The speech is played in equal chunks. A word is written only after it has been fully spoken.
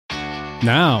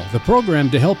Now, the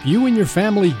program to help you and your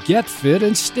family get fit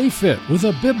and stay fit with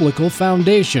a biblical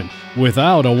foundation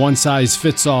without a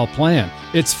one-size-fits-all plan.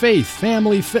 It's Faith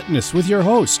Family Fitness with your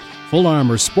host, Full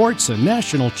Armor Sports and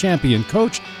national champion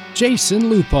coach, Jason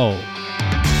Lupo.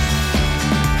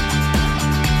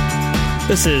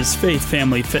 This is Faith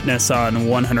Family Fitness on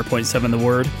 100.7 The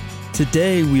Word.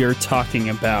 Today we are talking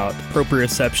about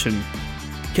proprioception,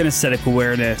 kinesthetic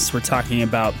awareness. We're talking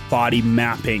about body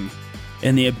mapping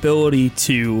and the ability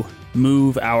to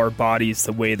move our bodies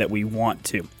the way that we want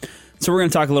to. So we're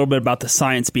going to talk a little bit about the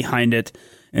science behind it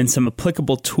and some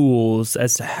applicable tools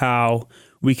as to how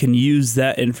we can use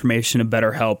that information to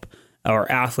better help our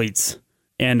athletes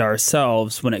and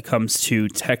ourselves when it comes to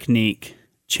technique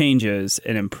changes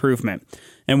and improvement.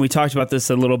 And we talked about this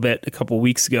a little bit a couple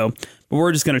weeks ago, but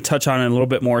we're just going to touch on it a little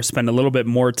bit more, spend a little bit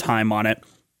more time on it,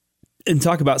 and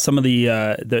talk about some of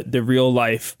the real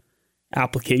life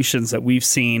applications that we've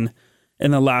seen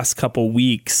in the last couple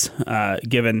weeks,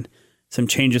 given some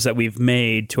changes that we've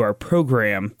made to our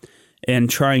program and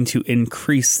trying to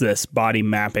increase this body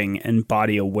mapping and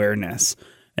body awareness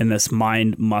and this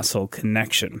mind-muscle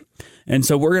connection. And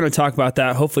so we're going to talk about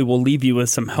that. Hopefully we'll leave you with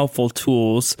some helpful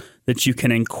tools that you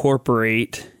can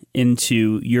incorporate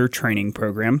into your training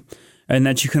program and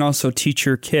that you can also teach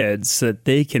your kids so that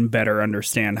they can better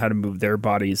understand how to move their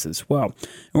bodies as well.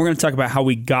 And we're going to talk about how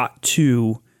we got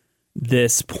to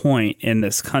this point in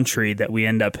this country that we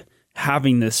end up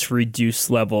having this reduced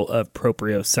level of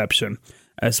proprioception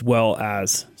as well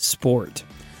as sport.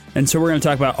 And so we're going to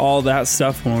talk about all that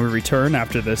stuff when we return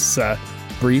after this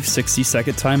brief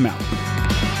 60-second timeout.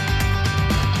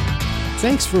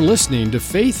 Thanks for listening to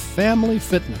Faith Family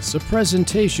Fitness, a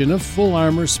presentation of Full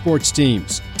Armor Sports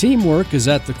Teams. Teamwork is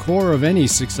at the core of any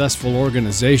successful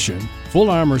organization.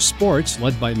 Full Armor Sports,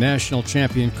 led by national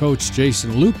champion coach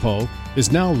Jason Lupo,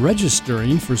 is now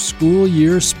registering for school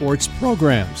year sports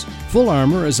programs. Full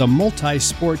Armor is a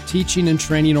multi-sport teaching and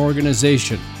training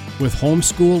organization with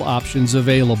homeschool options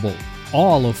available.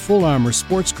 All of Full Armor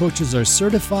sports coaches are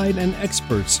certified and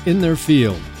experts in their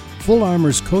field. Full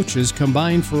Armor's coaches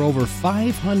combine for over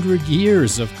 500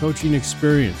 years of coaching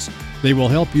experience. They will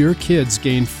help your kids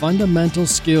gain fundamental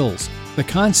skills, the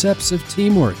concepts of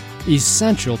teamwork,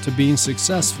 essential to being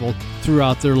successful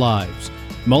throughout their lives.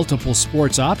 Multiple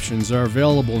sports options are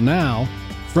available now,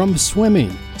 from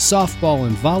swimming, softball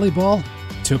and volleyball,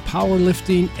 to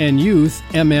powerlifting and youth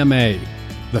MMA.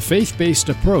 The faith-based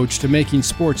approach to making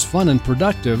sports fun and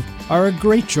productive are a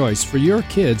great choice for your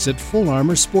kids at Full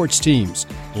Armor Sports Teams.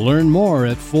 Learn more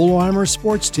at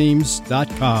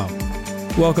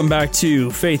fullarmorsportsteams.com. Welcome back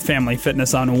to Faith Family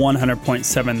Fitness on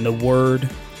 100.7 The Word.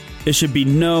 It should be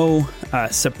no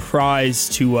surprise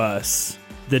to us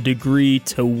the degree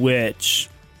to which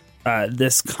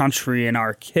this country and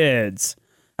our kids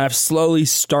have slowly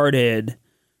started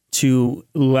to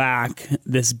lack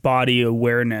this body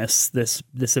awareness, this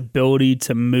ability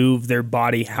to move their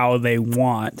body how they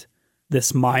want,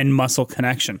 this mind-muscle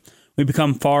connection. We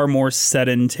become far more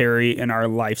sedentary in our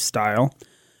lifestyle,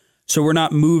 so we're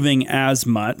not moving as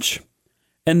much.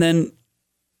 And then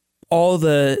all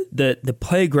the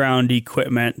playground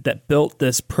equipment that built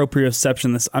this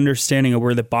proprioception, this understanding of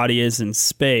where the body is in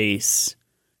space,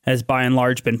 has by and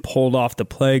large been pulled off the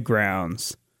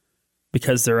playgrounds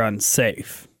because they're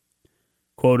unsafe.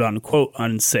 Quote unquote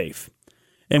unsafe.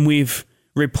 And we've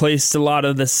replaced a lot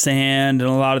of the sand and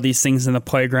a lot of these things in the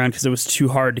playground because it was too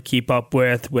hard to keep up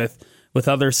with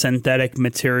other synthetic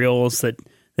materials that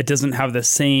doesn't have the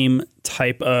same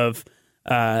type of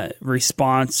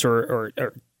response or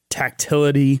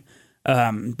tactility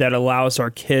that allows our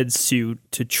kids to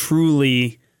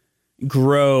truly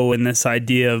grow in this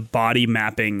idea of body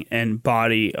mapping and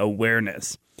body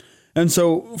awareness. And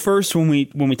so first, when we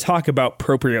talk about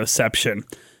proprioception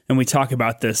and we talk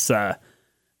about this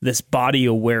this body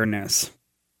awareness,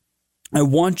 I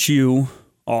want you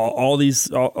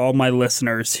all my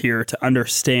listeners here to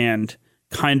understand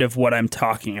kind of what I'm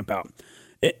talking about.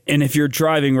 And if you're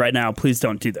driving right now, please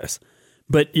don't do this.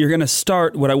 But you're going to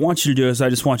start. What I want you to do is I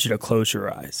just want you to close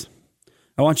your eyes.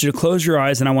 I want you to close your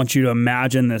eyes and I want you to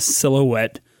imagine this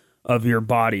silhouette of your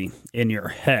body in your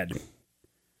head.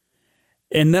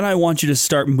 And then I want you to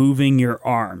start moving your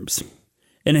arms.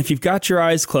 And if you've got your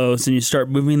eyes closed and you start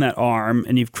moving that arm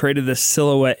and you've created this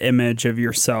silhouette image of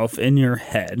yourself in your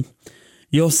head,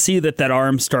 you'll see that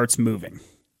arm starts moving,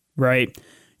 right?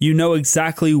 You know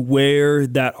exactly where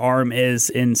that arm is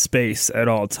in space at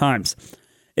all times.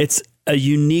 It's a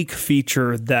unique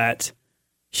feature that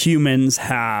humans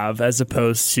have as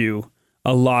opposed to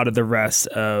a lot of the rest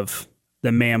of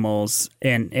the mammals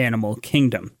and animal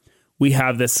kingdom. we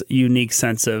have this unique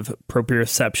sense of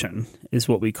proprioception, is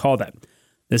what we call that.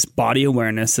 This body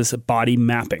awareness, this body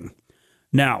mapping.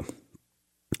 Now,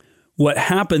 what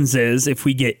happens is if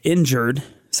we get injured,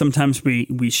 sometimes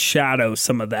we shadow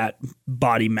some of that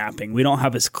body mapping. We don't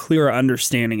have as clear a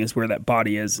understanding as where that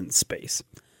body is in space.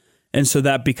 And so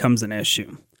that becomes an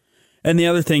issue. And the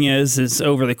other thing is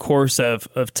over the course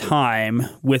of time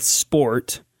with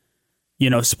sport,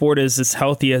 sport is as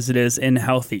healthy as it is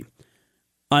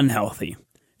unhealthy.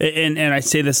 And I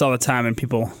say this all the time, and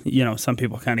people, some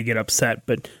people kind of get upset,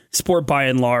 but sport by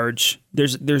and large,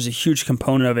 there's a huge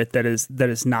component of it that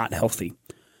is not healthy.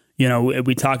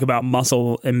 We talk about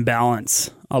muscle imbalance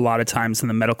a lot of times in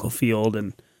the medical field,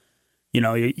 and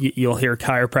you'll hear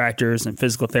chiropractors and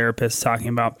physical therapists talking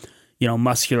about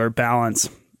muscular balance.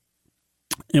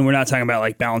 And we're not talking about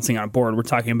like balancing on a board. We're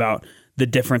talking about the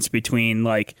difference between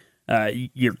like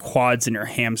your quads and your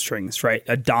hamstrings, right?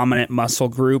 A dominant muscle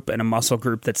group and a muscle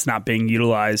group that's not being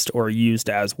utilized or used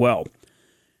as well.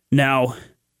 Now,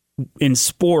 in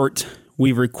sport,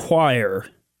 we require,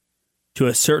 to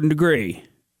a certain degree,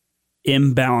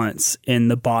 imbalance in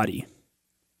the body.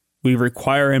 We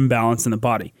require imbalance in the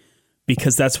body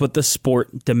because that's what the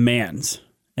sport demands.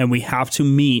 And we have to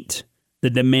meet the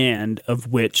demand of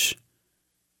which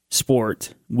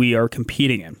sport we are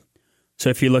competing in. So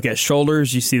if you look at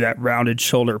shoulders, you see that rounded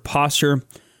shoulder posture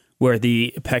where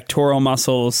the pectoral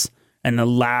muscles and the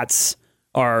lats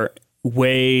are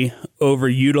way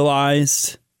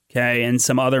overutilized, okay? And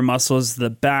some other muscles, the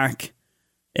back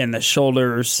and the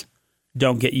shoulders,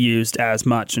 don't get used as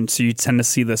much. And so you tend to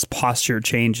see this posture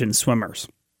change in swimmers.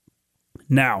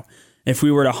 Now, if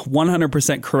we were to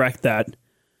 100% correct that,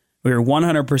 we were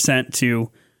 100%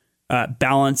 to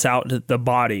balance out the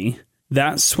body,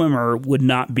 that swimmer would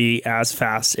not be as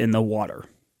fast in the water.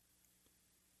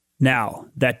 Now,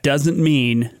 that doesn't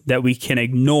mean that we can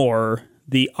ignore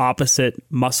the opposite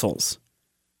muscles.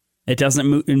 It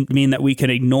doesn't mean that we can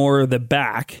ignore the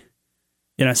back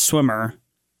in a swimmer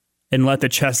and let the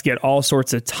chest get all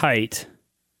sorts of tight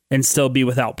and still be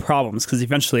without problems, because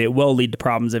eventually it will lead to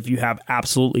problems if you have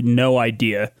absolutely no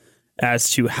idea as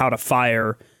to how to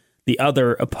fire the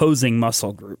other opposing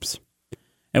muscle groups.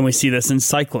 And we see this in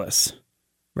cyclists,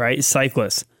 right?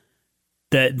 Cyclists.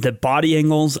 The body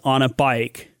angles on a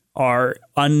bike are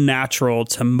unnatural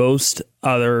to most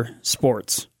other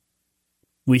sports.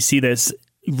 We see this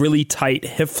really tight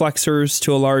hip flexors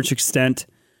to a large extent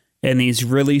and these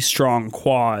really strong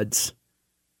quads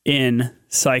in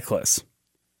cyclists.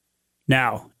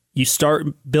 Now, you start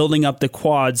building up the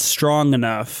quads strong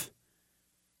enough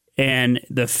and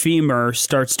the femur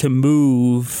starts to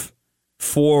move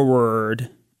forward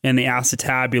in the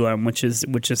acetabulum, which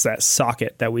is that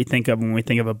socket that we think of when we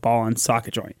think of a ball and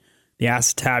socket joint, the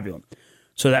acetabulum.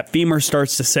 So that femur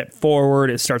starts to sit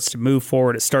forward, it starts to move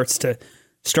forward, it starts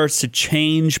to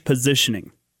change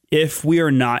positioning if we are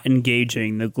not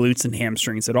engaging the glutes and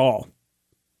hamstrings at all.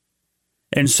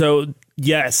 And so,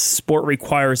 yes, sport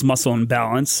requires muscle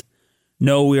imbalance.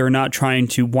 No, we are not trying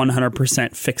to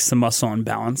 100% fix the muscle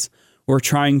imbalance. We're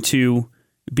trying to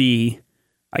be,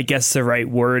 I guess the right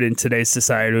word in today's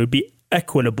society would be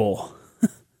equitable.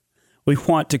 We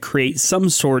want to create some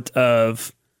sort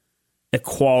of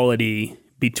equality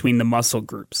between the muscle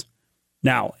groups.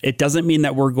 Now, it doesn't mean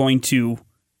that we're going to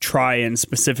try and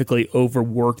specifically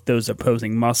overwork those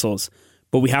opposing muscles,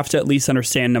 but we have to at least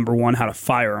understand, number one, how to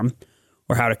fire them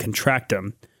or how to contract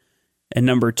them. And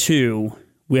number two,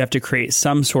 we have to create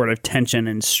some sort of tension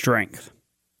and strength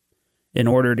in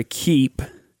order to keep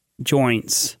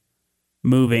joints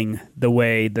moving the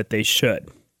way that they should.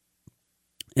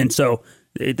 And so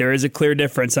there is a clear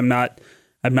difference. I'm not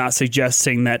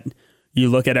suggesting that you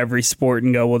look at every sport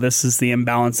and go, well, this is the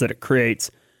imbalance that it creates,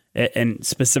 and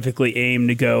specifically aim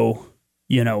to go,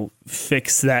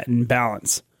 fix that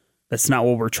imbalance. That's not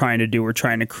what we're trying to do. We're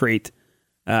trying to create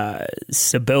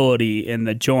stability in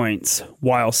the joints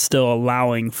while still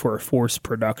allowing for force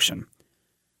production.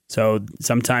 So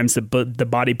sometimes the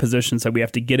body positions that we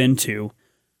have to get into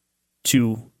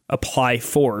to apply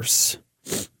force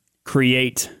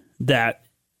create that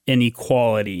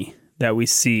inequality that we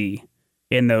see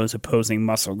in those opposing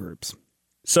muscle groups.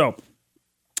 So,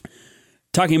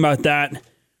 talking about that,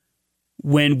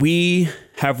 when we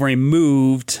have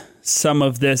removed some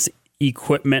of this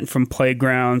equipment from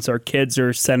playgrounds, our kids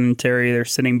are sedentary, they're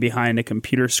sitting behind a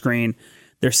computer screen,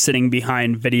 they're sitting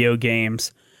behind video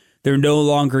games, they're no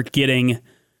longer getting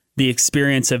the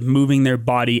experience of moving their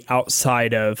body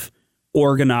outside of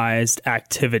organized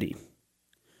activity.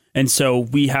 And so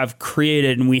we have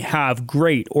created and we have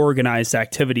great organized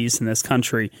activities in this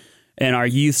country, and our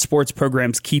youth sports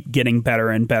programs keep getting better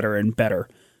and better and better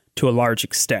to a large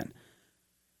extent.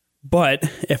 But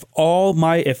if all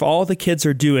the kids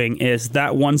are doing is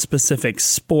that one specific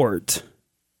sport,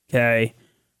 okay,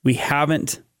 we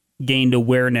haven't gained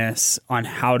awareness on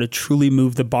how to truly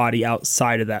move the body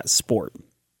outside of that sport.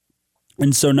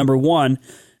 And so number one,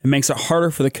 it makes it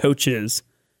harder for the coaches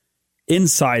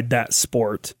inside that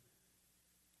sport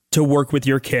to work with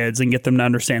your kids and get them to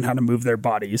understand how to move their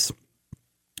bodies.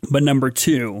 But number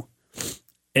two,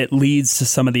 it leads to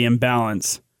some of the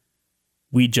imbalance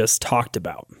we just talked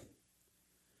about.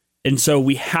 And so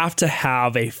we have to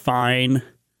have a fine,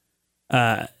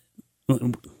 I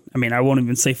won't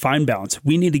even say fine balance.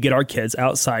 We need to get our kids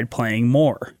outside playing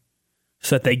more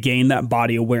so that they gain that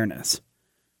body awareness,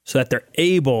 so that they're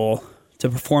able to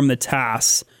perform the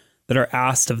tasks that are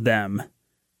asked of them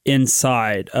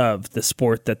inside of the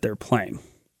sport that they're playing.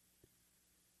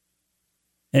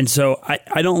 And so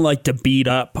I don't like to beat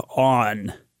up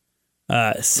on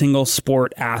single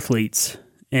sport athletes,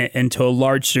 and to a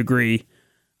large degree,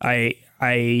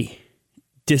 I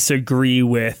disagree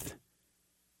with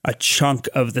a chunk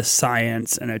of the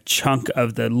science and a chunk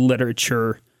of the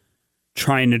literature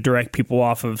trying to direct people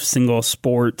off of single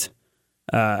sport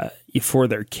for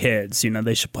their kids.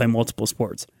 They should play multiple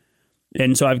sports.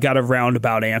 And so I've got a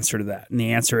roundabout answer to that. And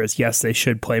the answer is yes, they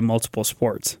should play multiple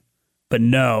sports. But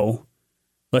no,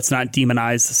 let's not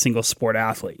demonize the single sport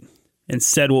athlete.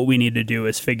 Instead, what we need to do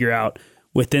is figure out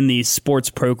within these sports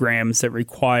programs that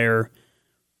require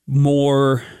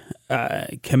more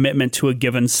commitment to a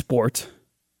given sport,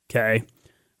 okay?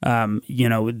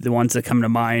 The ones that come to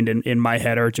mind in my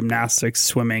head are gymnastics,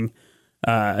 swimming,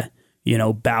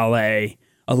 ballet,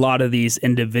 a lot of these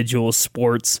individual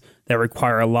sports that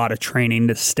require a lot of training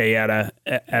to stay at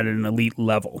an elite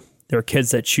level. There are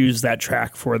kids that choose that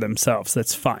track for themselves.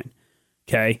 That's fine,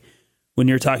 okay? When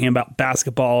you're talking about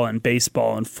basketball and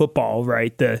baseball and football,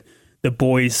 right, the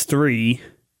boys three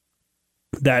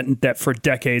that for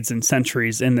decades and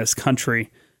centuries in this country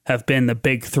have been the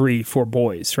big three for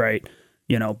boys, right?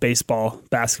 Baseball,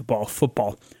 basketball,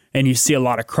 football. And you see a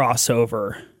lot of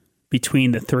crossover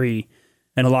between the three,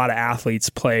 and a lot of athletes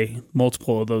play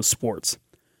multiple of those sports.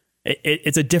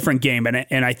 It's a different game.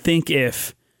 And I think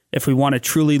if we want to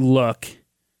truly look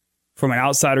from an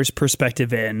outsider's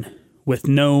perspective with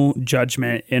no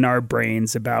judgment in our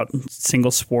brains about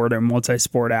single sport or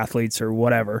multi-sport athletes or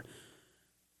whatever,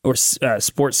 or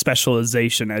sports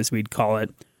specialization, as we'd call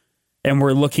it, and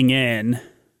we're looking in,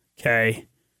 okay,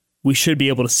 we should be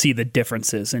able to see the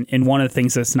differences. And one of the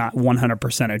things that's not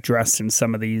 100% addressed in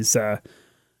some of these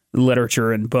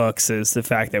literature and books is the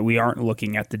fact that we aren't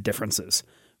looking at the differences.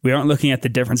 We aren't looking at the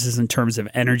differences in terms of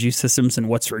energy systems and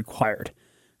what's required.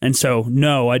 And so,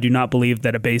 no, I do not believe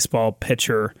that a baseball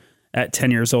pitcher at 10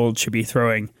 years old should be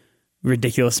throwing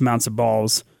ridiculous amounts of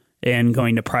balls and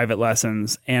going to private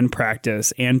lessons and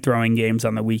practice and throwing games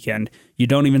on the weekend. You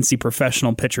don't even see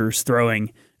professional pitchers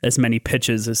throwing as many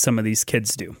pitches as some of these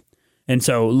kids do. And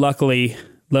so luckily,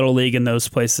 Little League and those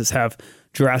places have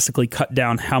drastically cut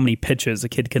down how many pitches a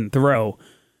kid can throw,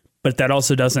 but that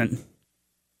also doesn't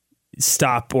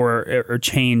stop or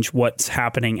change what's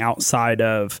happening outside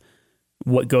of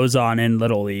what goes on in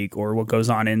Little League or what goes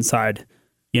on inside,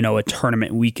 a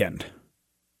tournament weekend.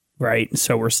 Right?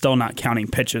 So we're still not counting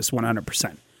pitches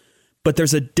 100%. But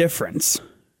there's a difference.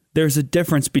 There's a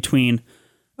difference between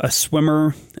a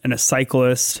swimmer and a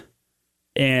cyclist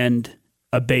and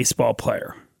a baseball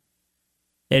player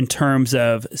in terms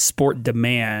of sport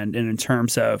demand and in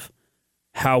terms of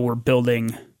how we're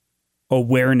building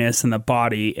awareness in the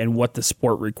body and what the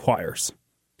sport requires.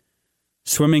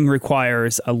 Swimming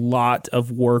requires a lot of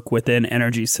work within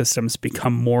energy systems to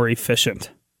become more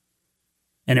efficient.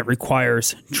 And it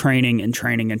requires training and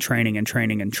training and training and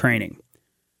training and training.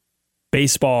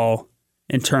 Baseball,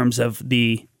 in terms of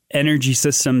the energy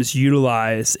systems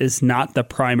utilized, is not the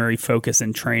primary focus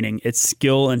in training. It's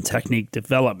skill and technique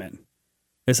development.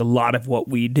 There's a lot of what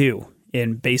we do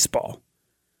in baseball.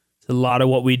 There's a lot of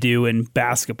what we do in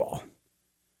basketball.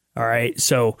 All right,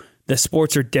 so the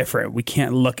sports are different. We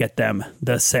can't look at them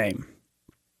the same.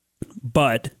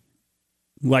 But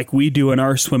like we do in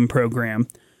our swim program,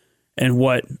 and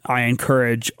what I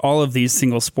encourage all of these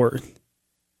single sport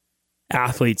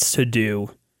athletes to do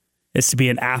is to be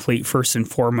an athlete first and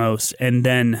foremost, and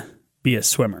then be a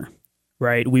swimmer,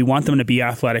 right? We want them to be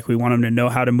athletic. We want them to know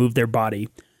how to move their body.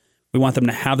 We want them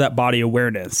to have that body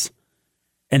awareness,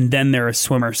 and then they're a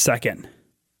swimmer second,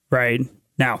 right?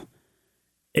 Now,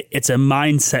 it's a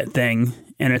mindset thing,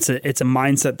 and it's a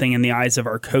mindset thing in the eyes of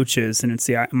our coaches, and it's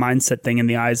the mindset thing in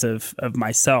the eyes of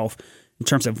myself, in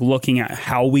terms of looking at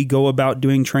how we go about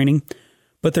doing training.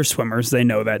 but they're swimmers. They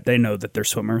know that they're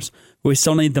swimmers. We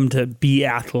still need them to be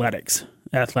athletic.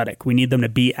 We need them to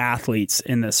be athletes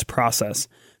in this process.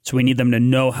 So we need them to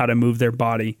know how to move their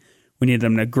body. We need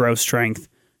them to grow strength,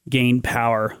 gain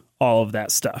power, all of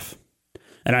that stuff.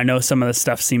 And I know some of the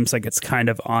stuff seems like it's kind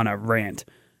of on a rant,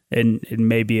 and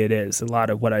maybe it is. A lot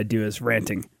of what I do is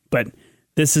ranting, but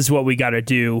this is what we got to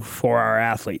do for our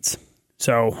athletes.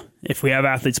 So if we have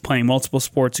athletes playing multiple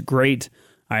sports, great.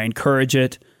 I encourage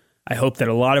it. I hope that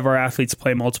a lot of our athletes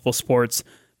play multiple sports,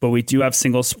 but we do have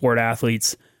single sport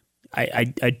athletes.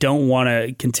 I don't want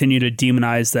to continue to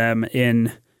demonize them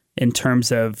in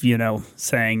terms of,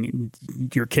 saying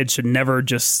your kid should never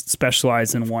just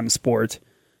specialize in one sport.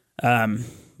 And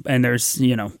there's,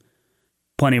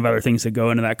 plenty of other things that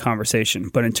go into that conversation.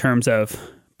 But in terms of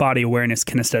body awareness,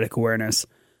 kinesthetic awareness,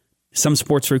 some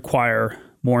sports require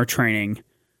more training.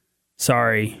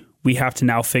 Sorry, we have to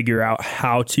now figure out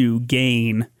how to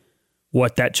gain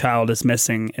what that child is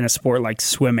missing in a sport like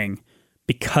swimming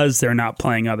because they're not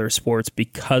playing other sports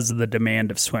because of the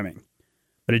demand of swimming.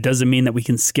 But it doesn't mean that we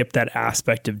can skip that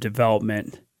aspect of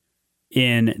development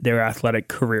in their athletic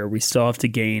career. We still have to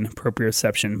gain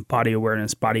proprioception, body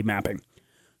awareness, body mapping.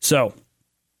 So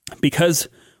because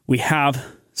we have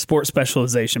sport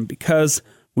specialization, because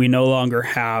we no longer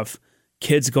have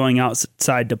kids going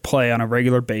outside to play on a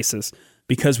regular basis,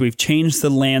 because we've changed the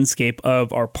landscape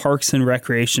of our parks and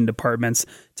recreation departments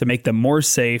to make them more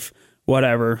safe,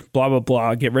 whatever, blah, blah,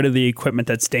 blah, get rid of the equipment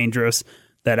that's dangerous,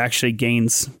 that actually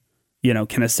gains,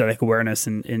 kinesthetic awareness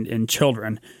in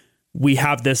children. We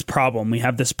have this problem.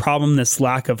 This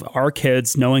lack of our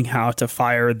kids knowing how to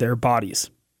fire their bodies,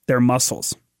 their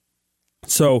muscles.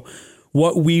 So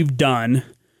what we've done,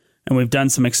 and we've done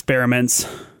some experiments,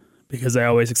 because I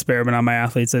always experiment on my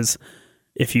athletes, is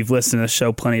if you've listened to the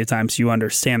show plenty of times, you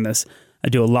understand this. I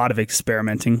do a lot of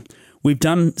experimenting. We've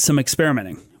done some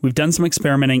experimenting. We've done some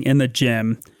experimenting in the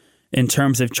gym in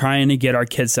terms of trying to get our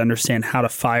kids to understand how to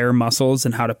fire muscles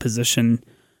and how to position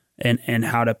and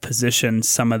how to position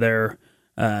some of their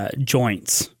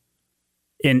joints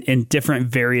in different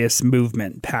various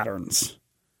movement patterns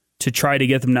to try to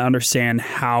get them to understand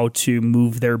how to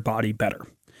move their body better.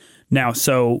 Now,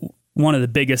 so one of the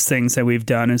biggest things that we've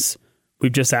done is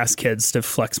we've just asked kids to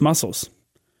flex muscles.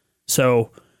 So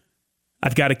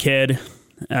I've got a kid,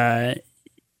 I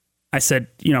said,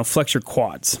 flex your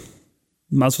quads.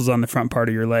 Muscles on the front part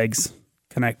of your legs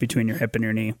connect between your hip and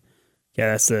your knee.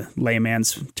 Yeah, that's the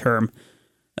layman's term,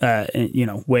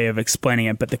 way of explaining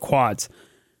it, but the quads.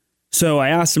 So I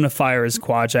asked him to fire his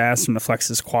quads. I asked him to flex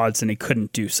his quads, and he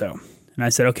couldn't do so. And I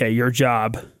said, okay, your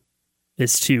job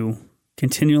is to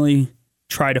continually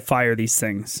try to fire these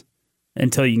things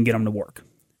until you can get them to work,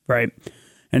 right?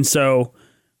 And so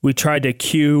we tried to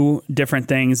cue different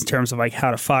things in terms of like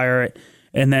how to fire it,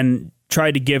 and then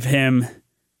tried to give him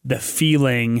the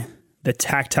feeling, the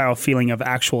tactile feeling of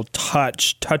actual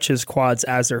touch his quads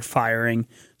as they're firing.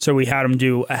 So we had him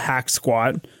do a hack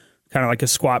squat, kind of like a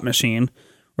squat machine,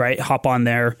 right? Hop on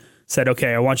there, said,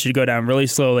 okay, I want you to go down really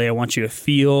slowly. I want you to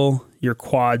feel your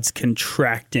quads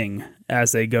contracting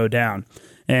as they go down.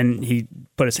 And he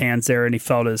put his hands there and he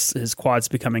felt his quads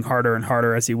becoming harder and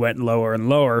harder as he went lower and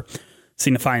lower,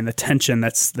 signifying the tension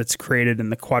that's created in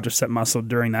the quadricep muscle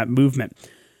during that movement.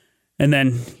 And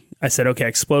then I said, okay,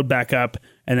 explode back up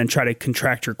and then try to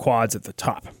contract your quads at the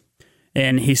top.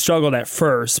 And he struggled at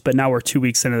first, but now we're 2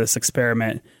 weeks into this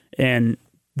experiment and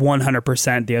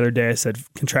 100% the other day I said,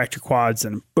 contract your quads,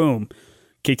 and boom,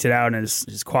 kicked it out, and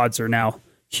his quads are now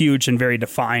huge and very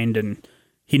defined, and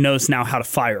he knows now how to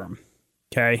fire them.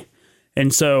 Okay.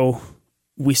 And so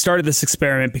we started this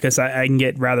experiment because I can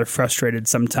get rather frustrated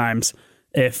sometimes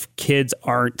if kids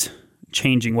aren't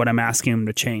changing what I'm asking them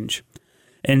to change.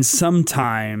 And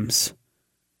sometimes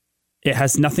it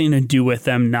has nothing to do with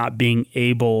them not being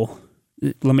able.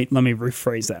 Let me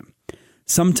rephrase that.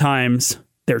 Sometimes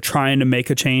they're trying to make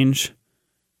a change,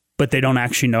 but they don't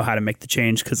actually know how to make the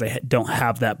change because they don't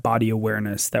have that body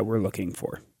awareness that we're looking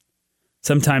for.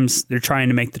 Sometimes they're trying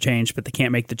to make the change, but they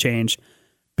can't make the change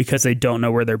because they don't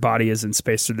know where their body is in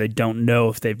space, or they don't know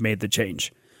if they've made the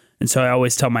change. And so I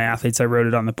always tell my athletes, I wrote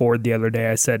it on the board the other day,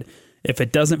 I said, if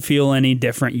it doesn't feel any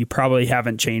different, you probably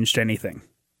haven't changed anything,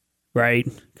 right?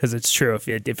 Because it's true. If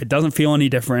it doesn't feel any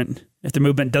different, if the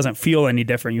movement doesn't feel any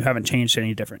different, you haven't changed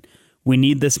any different. We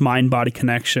need this mind-body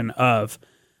connection of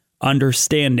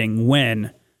understanding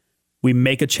when we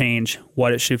make a change,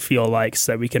 what it should feel like,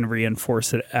 so that we can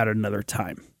reinforce it at another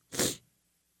time.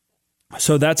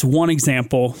 So that's one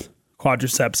example,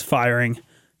 quadriceps firing.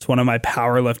 It's one of my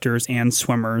power lifters and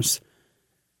swimmers.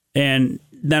 And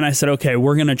then I said, okay,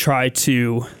 we're going to try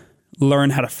to learn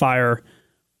how to fire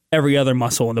every other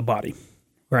muscle in the body,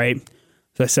 right?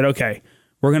 So I said, okay,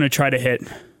 we're going to try to hit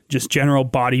just general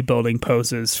bodybuilding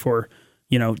poses for,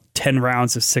 10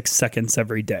 rounds of 6 seconds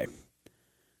every day.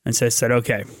 And so I said,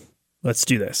 okay, let's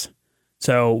do this.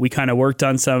 So we kind of worked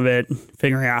on some of it,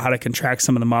 figuring out how to contract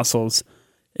some of the muscles.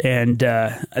 And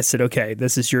I said, okay,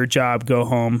 this is your job. Go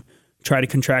home, try to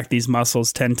contract these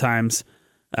muscles 10 times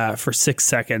for 6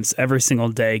 seconds every single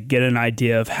day. Get an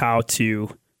idea of how to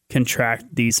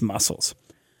contract these muscles.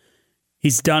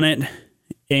 He's done it,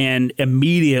 and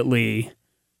immediately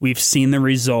we've seen the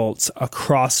results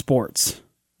across sports,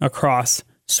 across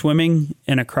swimming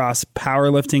and across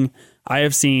powerlifting. I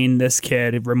have seen this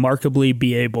kid remarkably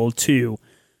be able to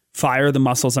fire the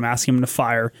muscles I'm asking him to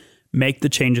fire, make the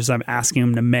changes I'm asking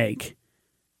him to make,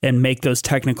 and make those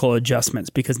technical adjustments,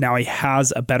 because now he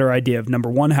has a better idea of, number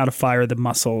one, how to fire the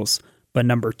muscles, but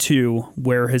number two,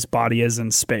 where his body is in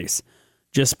space,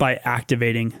 just by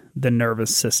activating the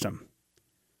nervous system.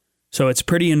 So it's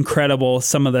pretty incredible,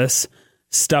 some of this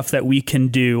stuff that we can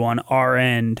do on our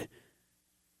end,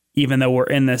 even though we're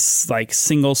in this like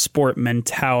single sport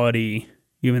mentality,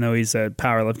 even though he's a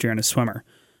powerlifter and a swimmer,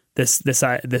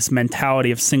 this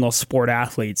mentality of single sport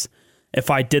athletes. If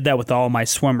I did that with all my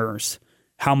swimmers,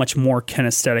 how much more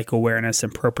kinesthetic awareness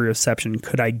and proprioception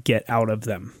could I get out of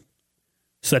them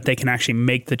so that they can actually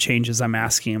make the changes I'm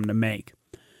asking them to make?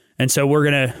 And so we're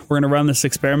gonna run this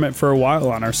experiment for a while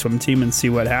on our swim team and see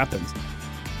what happens.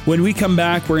 When we come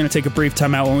back, we're going to take a brief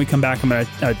time out. When we come back, I'm going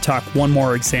to talk one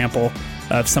more example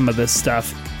of some of this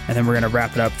stuff, and then we're going to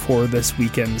wrap it up for this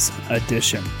weekend's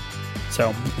edition.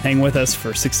 So hang with us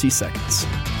for 60 seconds.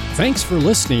 Thanks for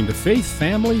listening to Faith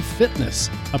Family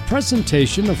Fitness, a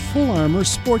presentation of Full Armor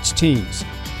Sports Teams.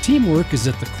 Teamwork is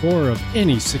at the core of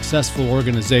any successful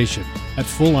organization. At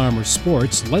Full Armor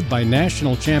Sports, led by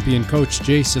national champion coach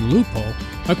Jason Lupo,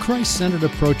 a Christ-centered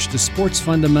approach to sports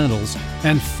fundamentals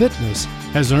and fitness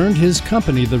has earned his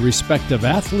company the respect of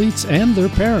athletes and their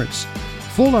parents.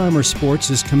 Full Armor Sports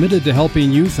is committed to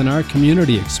helping youth in our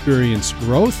community experience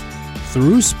growth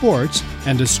through sports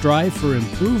and to strive for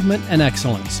improvement and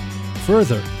excellence.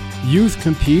 Further, youth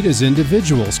compete as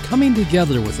individuals, coming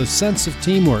together with a sense of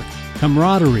teamwork,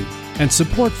 camaraderie, and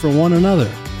support for one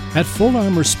another. At Full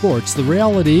Armor Sports, the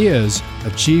reality is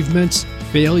achievements,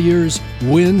 failures,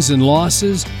 wins, and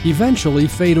losses eventually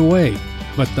fade away.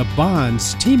 But the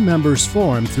bonds team members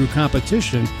form through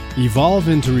competition evolve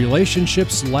into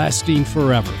relationships lasting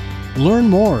forever. Learn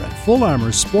more at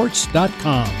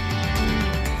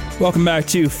fullarmorsports.com. Welcome back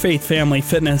to Faith Family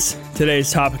Fitness.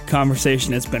 Today's topic of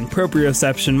conversation has been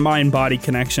proprioception, mind-body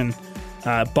connection,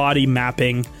 body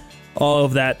mapping, all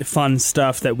of that fun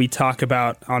stuff that we talk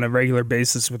about on a regular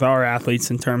basis with our athletes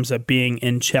in terms of being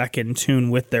in check and tune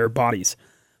with their bodies.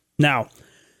 Now,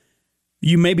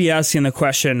 you may be asking the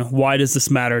question, why does this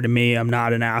matter to me? I'm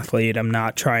not an athlete. I'm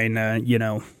not trying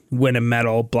to, win a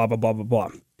medal, blah, blah, blah, blah, blah.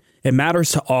 It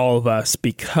matters to all of us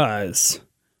because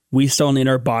we still need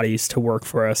our bodies to work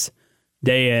for us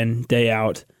day in, day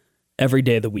out, every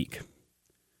day of the week.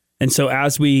 And so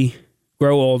as we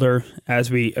grow older,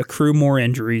 as we accrue more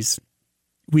injuries,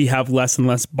 we have less and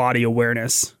less body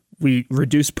awareness. We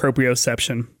reduce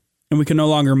proprioception, and we can no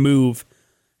longer move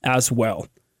as well.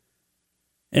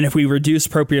 And if we reduce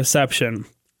proprioception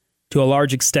to a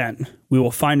large extent, we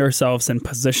will find ourselves in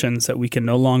positions that we can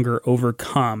no longer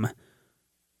overcome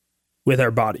with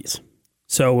our bodies.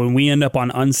 So when we end up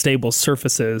on unstable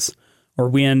surfaces, or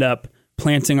we end up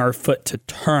planting our foot to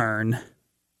turn,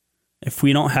 if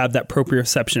we don't have that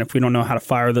proprioception, if we don't know how to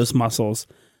fire those muscles,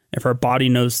 if our body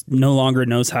no longer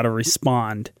knows how to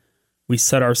respond, we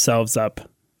set ourselves up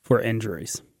for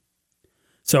injuries.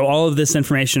 So all of this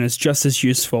information is just as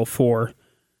useful for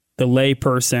the lay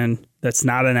person that's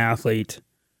not an athlete,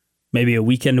 maybe a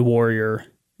weekend warrior,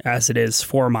 as it is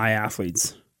for my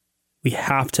athletes. We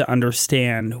have to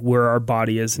understand where our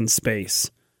body is in space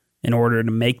in order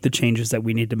to make the changes that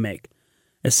we need to make,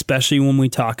 especially when we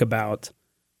talk about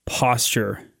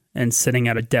posture and sitting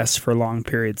at a desk for long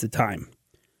periods of time.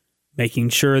 Making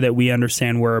sure that we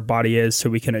understand where our body is so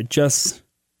we can adjust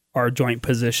our joint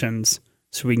positions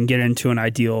so we can get into an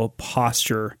ideal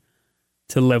posture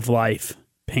to live life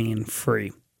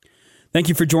pain-free. Thank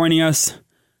you for joining us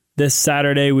this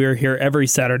Saturday. We are here every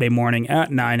Saturday morning at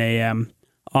 9 a.m.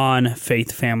 on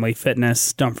Faith Family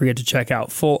Fitness. Don't forget to check out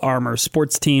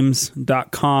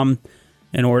fullarmorsportsteams.com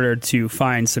in order to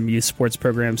find some youth sports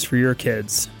programs for your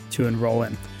kids to enroll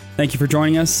in. Thank you for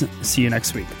joining us. See you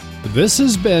next week. This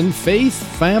has been Faith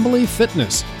Family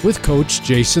Fitness with Coach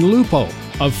Jason Lupo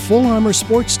of Full Armor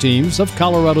Sports Teams of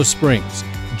Colorado Springs.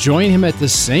 Join him at the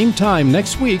same time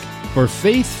next week for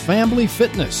Faith Family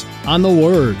Fitness on The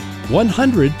Word.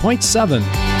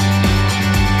 100.7.